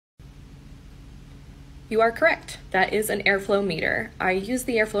You are correct. That is an airflow meter. I use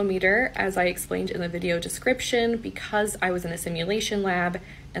the airflow meter as I explained in the video description because I was in a simulation lab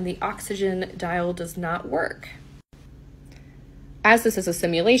and the oxygen dial does not work. As this is a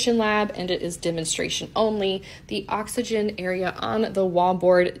simulation lab and it is demonstration only, the oxygen area on the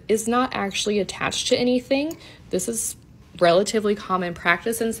wallboard is not actually attached to anything. This is relatively common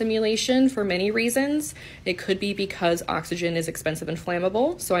practice in simulation for many reasons. It could be because oxygen is expensive and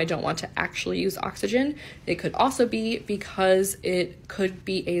flammable, so I don't want to actually use oxygen. It could also be because it could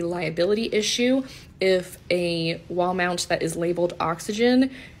be a liability issue if a wall mount that is labeled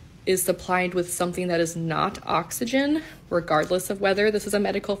oxygen is supplied with something that is not oxygen, regardless of whether this is a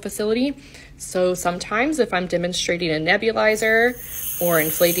medical facility. So sometimes if I'm demonstrating a nebulizer or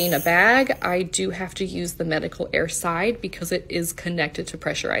inflating a bag, I do have to use the medical air side because it is connected to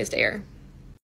pressurized air.